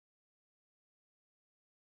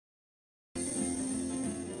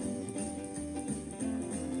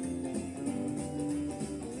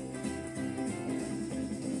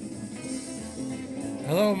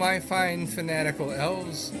Hello, my fine fanatical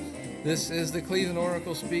elves. This is the Cleveland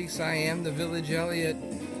Oracle Speaks. I am the Village Elliot.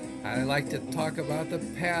 I like to talk about the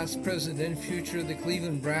past, present, and future of the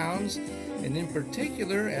Cleveland Browns, and in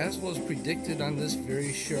particular, as was predicted on this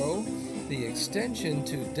very show, the extension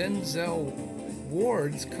to Denzel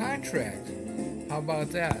Ward's contract. How about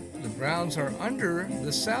that? The Browns are under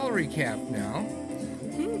the salary cap now.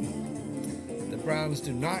 The Browns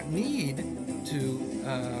do not need to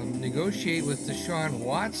negotiate with Deshaun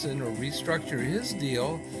Watson or restructure his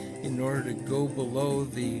deal in order to go below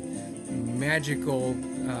the magical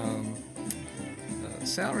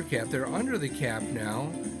salary cap. They're under the cap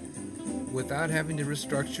now without having to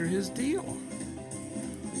restructure his deal.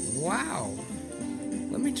 Wow.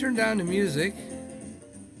 Let me turn down the music.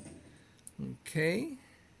 Okay.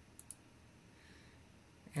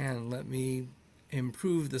 And let me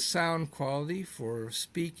improve the sound quality for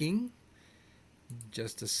speaking.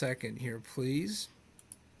 Just a second here, please.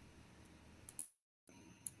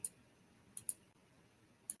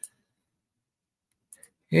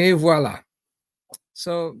 Et voila.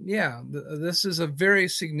 So, yeah, this is a very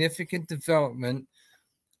significant development,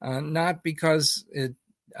 not because it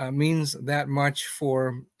means that much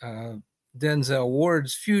for Denzel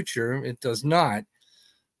Ward's future. It does not.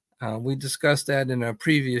 We discussed that in a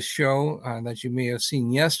previous show that you may have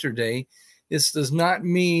seen yesterday. This does not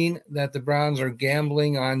mean that the Browns are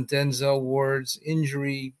gambling on Denzel Ward's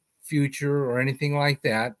injury future or anything like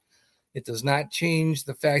that. It does not change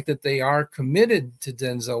the fact that they are committed to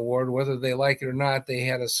Denzel Ward, whether they like it or not. They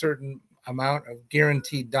had a certain amount of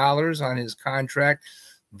guaranteed dollars on his contract.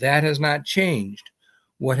 That has not changed.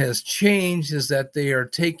 What has changed is that they are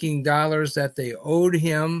taking dollars that they owed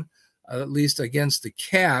him, at least against the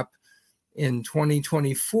cap, in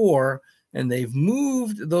 2024, and they've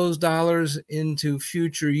moved those dollars into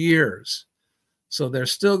future years. So they're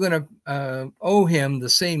still going to owe him the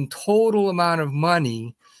same total amount of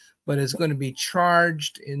money, but it's going to be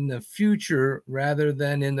charged in the future rather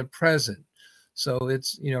than in the present. So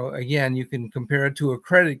it's, again, you can compare it to a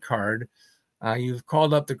credit card. You've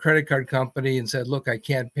called up the credit card company and said, look, I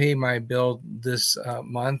can't pay my bill this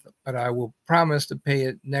month, but I will promise to pay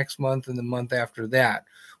it next month and the month after that.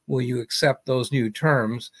 Will you accept those new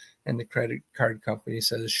terms? And the credit card company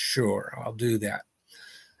says, sure, I'll do that.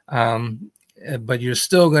 But you're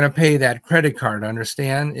still going to pay that credit card,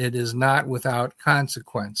 understand? It is not without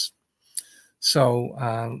consequence.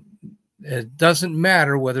 So it doesn't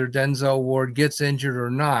matter whether Denzel Ward gets injured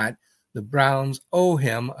or not. The Browns owe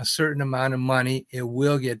him a certain amount of money. It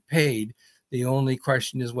will get paid. The only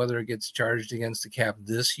question is whether it gets charged against the cap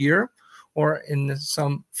this year or in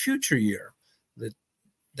some future year.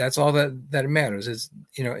 That's all that matters. It's,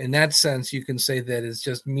 in that sense, you can say that it's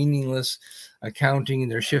just meaningless accounting.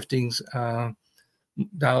 They're shifting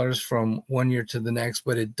dollars from one year to the next,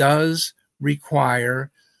 but it does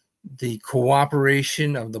require the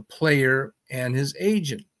cooperation of the player and his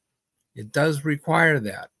agent. It does require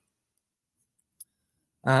that.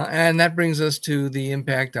 And that brings us to the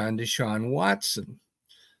impact on Deshaun Watson.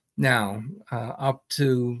 Now, up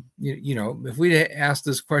to, if we'd asked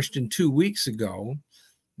this question 2 weeks ago,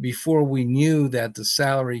 before we knew that the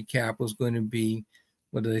salary cap was going to be,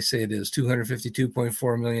 what do they say it is,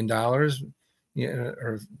 $252.4 million? Or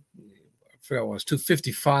I forgot what it was,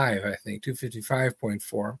 255, I think,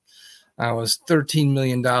 255.4. Was $13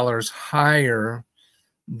 million higher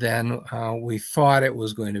than we thought it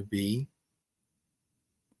was going to be.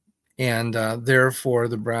 And therefore,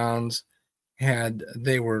 the Browns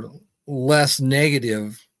they were less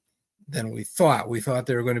negative than we thought. We thought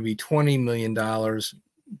they were going to be $20 million,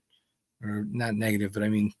 or not negative, but I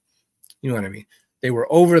mean, you know what I mean. They were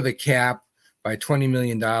over the cap by $20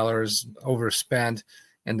 million, overspent,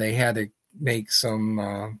 and they had to make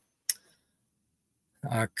some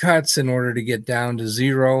cuts in order to get down to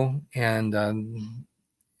zero. And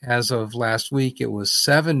as of last week, it was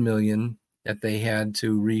 $7 million that they had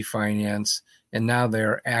to refinance, and now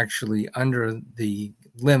they're actually under the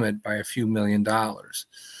limit by a few $1 million.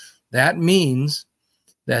 That means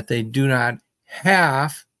that they do not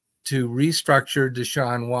have to restructure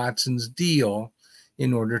Deshaun Watson's deal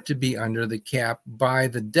in order to be under the cap by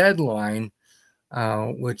the deadline,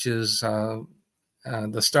 which is the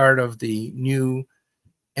start of the new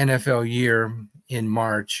NFL year in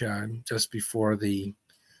March, just before the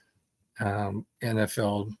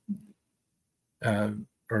NFL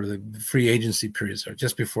or the free agency period starts,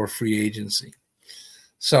 just before free agency.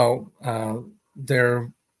 So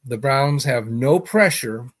the Browns have no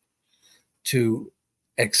pressure to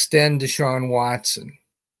extend Deshaun Watson,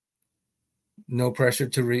 no pressure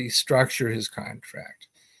to restructure his contract.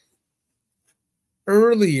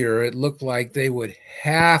 earlier, it looked like they would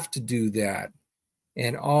have to do that.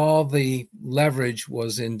 And all the leverage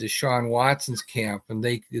was in Deshaun Watson's camp. And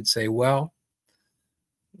they could say, well,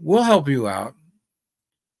 we'll help you out,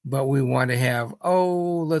 but we want to have,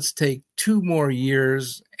 let's take 2 more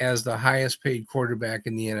years as the highest paid quarterback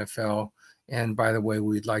in the NFL. And by the way,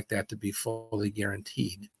 we'd like that to be fully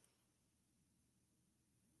guaranteed.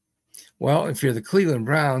 Well, if you're the Cleveland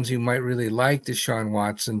Browns, you might really like Deshaun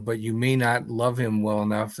Watson, but you may not love him well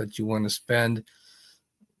enough that you want to spend,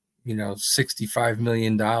 $65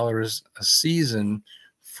 million a season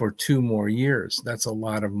for 2 more years. That's a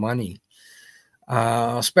lot of money,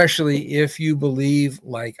 especially if you believe,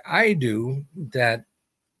 like I do, that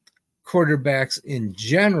quarterbacks in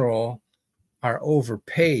general are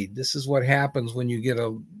overpaid. This is what happens when you get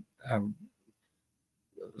a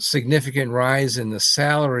significant rise in the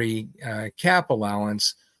salary cap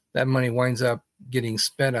allowance. That money winds up getting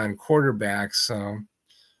spent on quarterbacks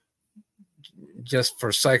just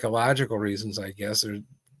for psychological reasons, I guess.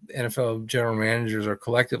 NFL general managers are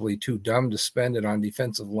collectively too dumb to spend it on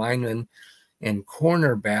defensive linemen and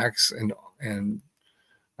cornerbacks and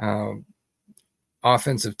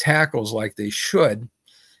offensive tackles like they should.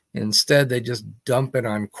 Instead, they just dump it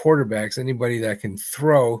on quarterbacks. Anybody that can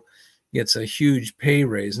throw gets a huge pay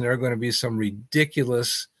raise, and there are going to be some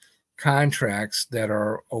ridiculous contracts that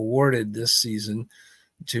are awarded this season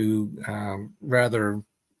to rather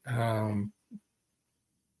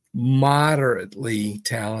moderately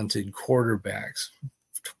talented quarterbacks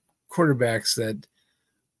that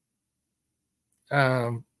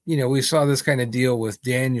we saw this kind of deal with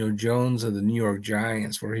Daniel Jones of the New York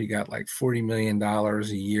Giants, where he got like $40 million a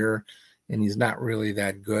year, and he's not really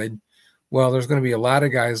that good. Well, there's going to be a lot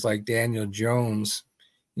of guys like Daniel Jones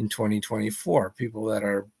in 2024, people that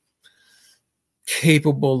are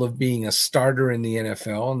capable of being a starter in the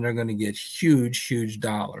NFL, and they're going to get huge, huge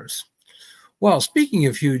dollars. Well, speaking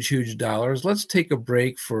of huge, huge dollars, let's take a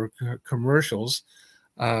break for commercials.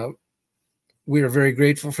 We are very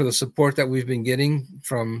grateful for the support that we've been getting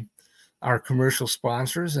from our commercial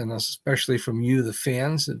sponsors, and especially from you, the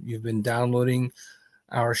fans. You've been downloading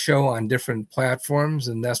our show on different platforms,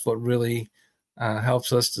 and that's what really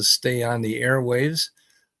helps us to stay on the airwaves.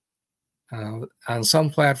 On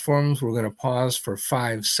some platforms, we're going to pause for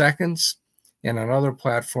 5 seconds, and on other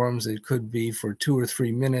platforms, it could be for 2 or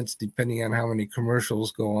 3 minutes, depending on how many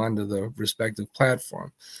commercials go onto the respective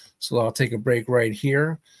platform. So I'll take a break right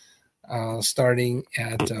here, starting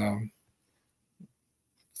at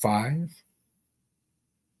 5.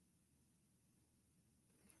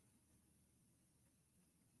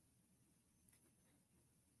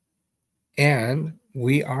 And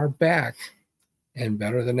we are back, and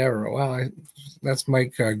better than ever. Well, that's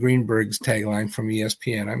Mike Greenberg's tagline from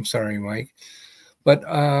ESPN. I'm sorry, Mike. But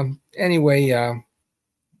anyway,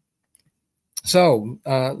 so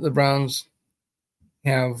the Browns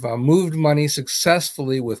have moved money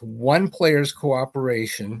successfully with one player's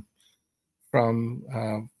cooperation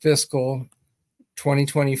from fiscal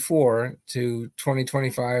 2024 to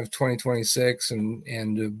 2025, 2026,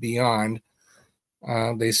 and beyond.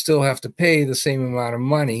 They still have to pay the same amount of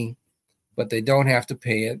money, but they don't have to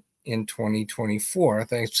pay it in 2024,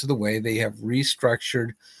 thanks to the way they have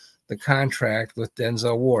restructured the contract with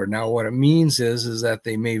Denzel Ward. Now, what it means is that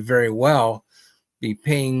they may very well be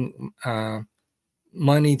paying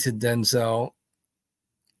money to Denzel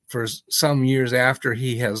for some years after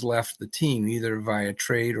he has left the team, either via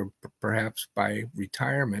trade or perhaps by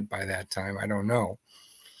retirement by that time. I don't know.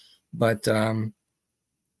 But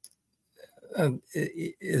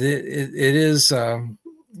it is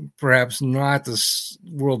perhaps not the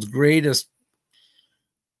world's greatest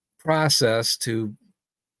process to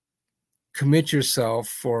commit yourself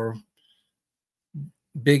for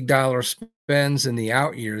big dollar spends in the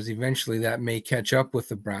out years. Eventually that may catch up with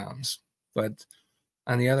the Browns. But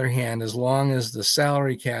on the other hand, as long as the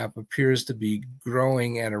salary cap appears to be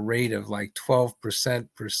growing at a rate of like 12%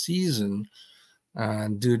 per season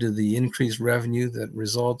due to the increased revenue that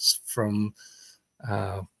results from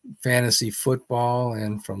fantasy football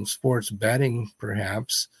and from sports betting,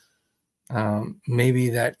 perhaps, maybe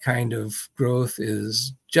that kind of growth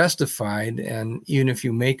is justified. And even if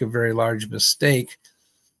you make a very large mistake,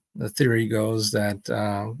 the theory goes that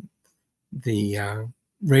the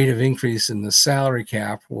rate of increase in the salary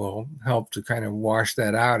cap will help to kind of wash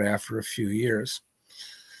that out after a few years.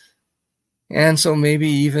 And so maybe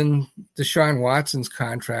even Deshaun Watson's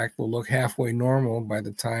contract will look halfway normal by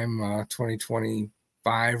the time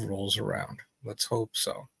 2025 rolls around. Let's hope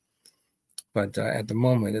so. But at the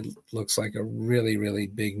moment, it looks like a really, really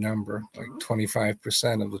big number, like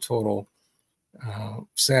 25% of the total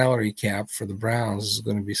salary cap for the Browns is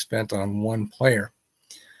going to be spent on one player.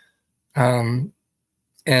 And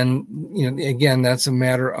again, that's a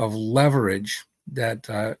matter of leverage.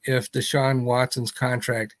 That if Deshaun Watson's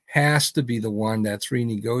contract has to be the one that's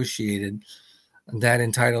renegotiated, that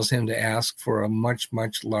entitles him to ask for a much,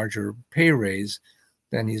 much larger pay raise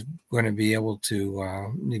than he's going to be able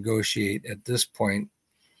to negotiate at this point.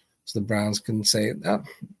 So the Browns can say, oh,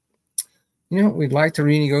 we'd like to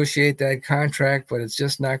renegotiate that contract, but it's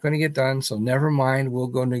just not going to get done. So never mind. We'll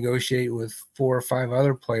go negotiate with 4 or 5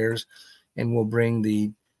 other players, and we'll bring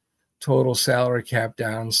the total salary cap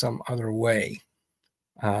down some other way.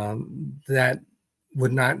 That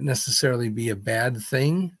would not necessarily be a bad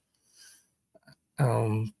thing.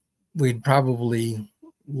 We'd probably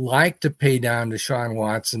like to pay down Deshaun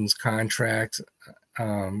Watson's contract,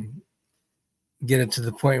 get it to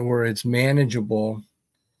the point where it's manageable,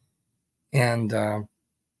 and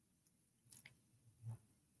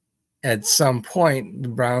at some point, the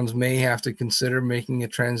Browns may have to consider making a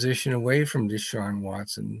transition away from Deshaun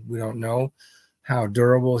Watson. We don't know how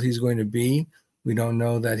durable he's going to be. We don't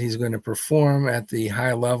know that he's going to perform at the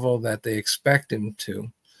high level that they expect him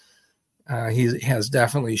to. He has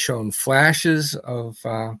definitely shown flashes of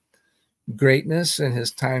greatness in his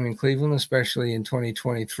time in Cleveland, especially in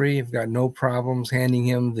 2023. I've got no problems handing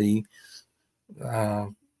him the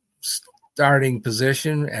starting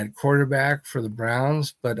position at quarterback for the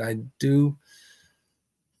Browns, but I do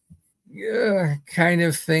kind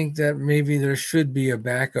of think that maybe there should be a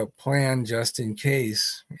backup plan just in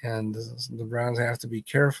case, and the Browns have to be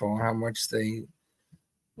careful how much they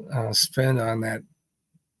spend on that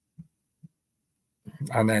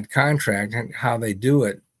contract and how they do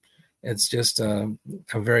it. It's just a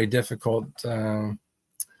very difficult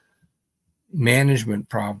management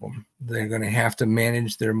problem. They're going to have to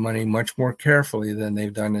manage their money much more carefully than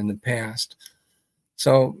they've done in the past.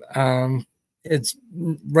 So it's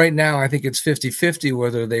right now, I think it's 50-50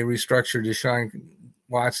 whether they restructure Deshaun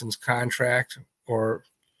Watson's contract, or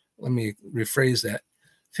let me rephrase that,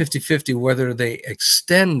 50-50 whether they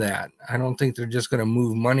extend that. I don't think they're just going to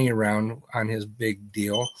move money around on his big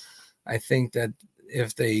deal. I think that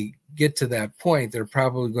if they get to that point, they're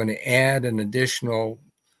probably going to add an additional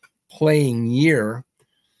playing year,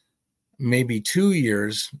 maybe 2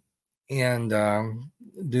 years, and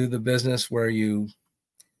do the business where you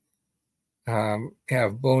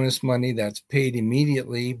have bonus money that's paid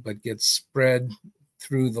immediately but gets spread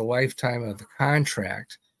through the lifetime of the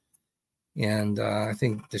contract. And I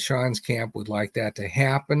think Deshaun's camp would like that to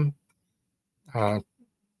happen. 2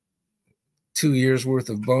 years worth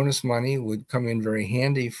of bonus money would come in very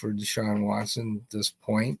handy for Deshaun Watson at this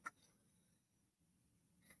point.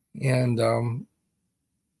 And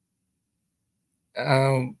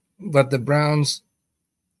but the Browns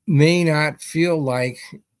may not feel like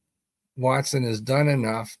Watson has done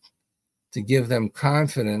enough to give them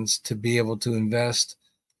confidence to be able to invest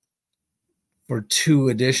for 2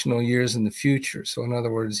 additional years in the future. So in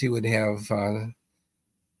other words, he would have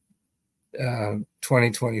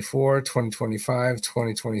 2024, 2025,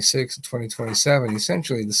 2026, 2027,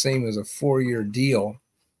 essentially the same as a 4-year deal.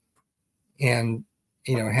 And,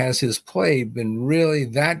 has his play been really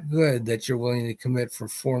that good that you're willing to commit for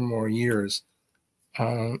 4 more years,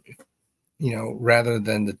 rather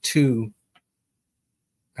than the 2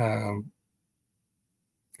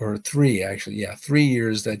 or 3, actually. Yeah, 3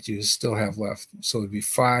 years that you still have left. So it'd be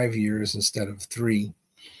 5 years instead of 3.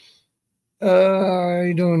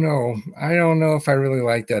 I don't know. I don't know if I really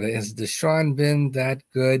like that. Has Deshaun been that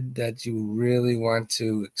good that you really want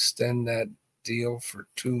to extend that deal for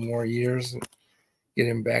 2 more years and get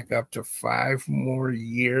him back up to 5 more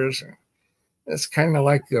years? It's kind of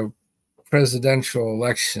like the presidential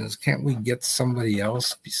elections. Can't we get somebody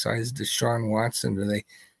else besides Deshaun Watson? Do they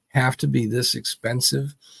have to be this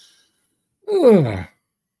expensive? Ugh.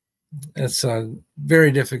 It's a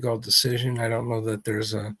very difficult decision. I don't know that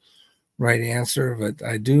there's a right answer, but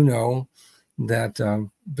I do know that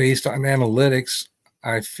based on analytics,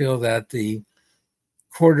 I feel that the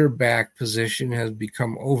quarterback position has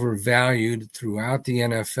become overvalued throughout the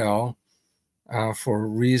NFL for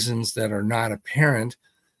reasons that are not apparent.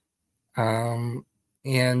 And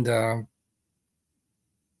the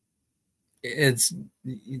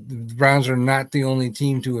Browns are not the only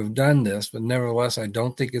team to have done this, but nevertheless, I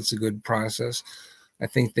don't think it's a good process. I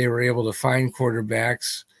think they were able to find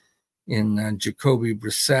quarterbacks in Jacoby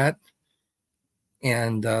Brissett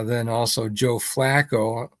and then also Joe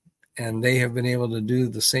Flacco, and they have been able to do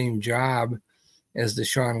the same job as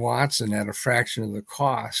Deshaun Watson at a fraction of the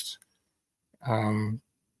cost.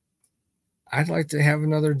 I'd like to have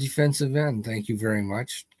another defensive end. Thank you very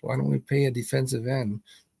much. Why don't we pay a defensive end?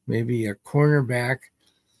 Maybe a cornerback.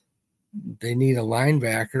 They need a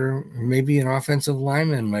linebacker. Maybe an offensive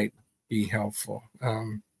lineman might be helpful.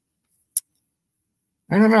 I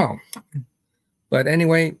don't know. But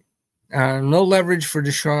anyway, no leverage for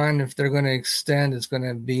Deshaun. If they're going to extend, it's going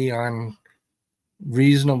to be on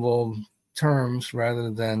reasonable terms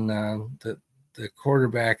rather than the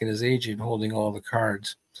quarterback and his agent holding all the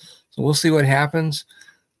cards. So we'll see what happens.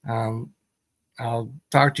 I'll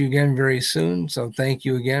talk to you again very soon. So thank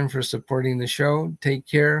you again for supporting the show. Take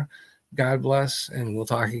care. God bless, and we'll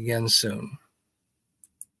talk again soon.